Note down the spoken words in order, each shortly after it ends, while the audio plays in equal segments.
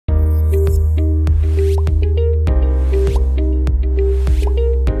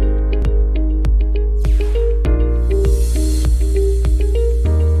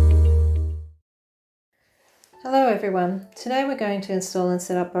everyone. Today we're going to install and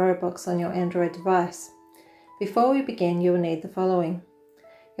set up BorrowBox on your Android device. Before we begin, you will need the following: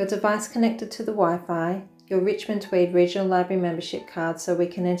 your device connected to the Wi-Fi, your Richmond Tweed Regional Library membership card so we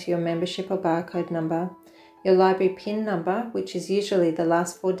can enter your membership or barcode number, your library PIN number, which is usually the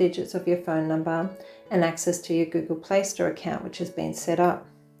last 4 digits of your phone number, and access to your Google Play Store account which has been set up.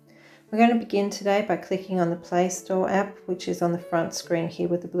 We're going to begin today by clicking on the Play Store app, which is on the front screen here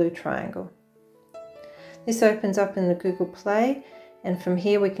with the blue triangle. This opens up in the Google Play, and from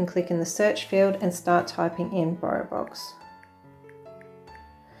here we can click in the search field and start typing in BorrowBox.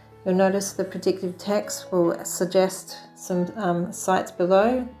 You'll notice the predictive text will suggest some sites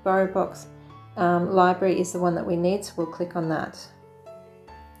below. BorrowBox library is the one that we need, so we'll click on that.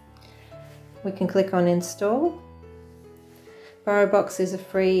 We can click on Install. BorrowBox is a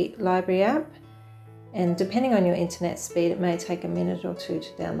free library app, and depending on your internet speed it may take a minute or two to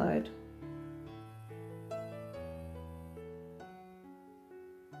download.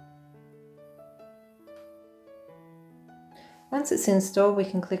 Once it's installed, we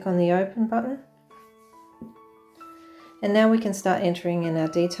can click on the Open button, and now we can start entering in our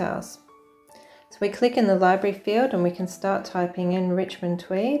details. So we click in the library field and we can start typing in Richmond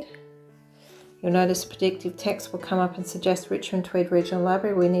Tweed. You'll notice predictive text will come up and suggest Richmond Tweed Regional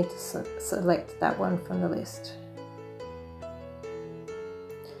Library. We need to select that one from the list.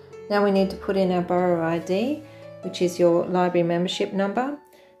 Now we need to put in our Borrow ID, which is your library membership number.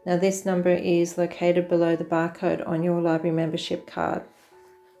 Now this number is located below the barcode on your library membership card.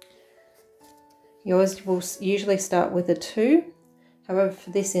 Yours will usually start with a 2. However, for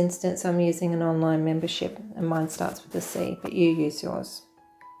this instance I'm using an online membership and mine starts with a C, but you use yours.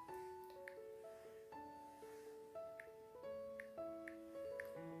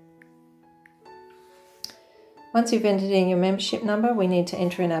 Once you've entered in your membership number, we need to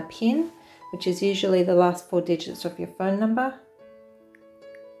enter in our PIN, which is usually the last 4 digits of your phone number.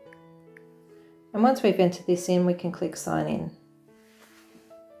 And once we've entered this in, we can click Sign In.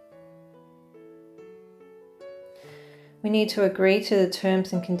 We need to agree to the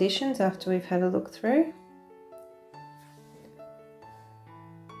terms and conditions after we've had a look through.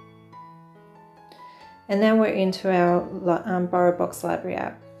 And now we're into our BorrowBox library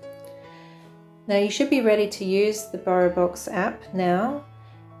app. Now you should be ready to use the BorrowBox app now.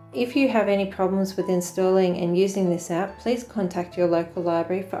 If you have any problems with installing and using this app, please contact your local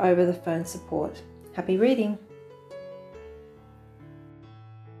library for over-the-phone support. Happy reading!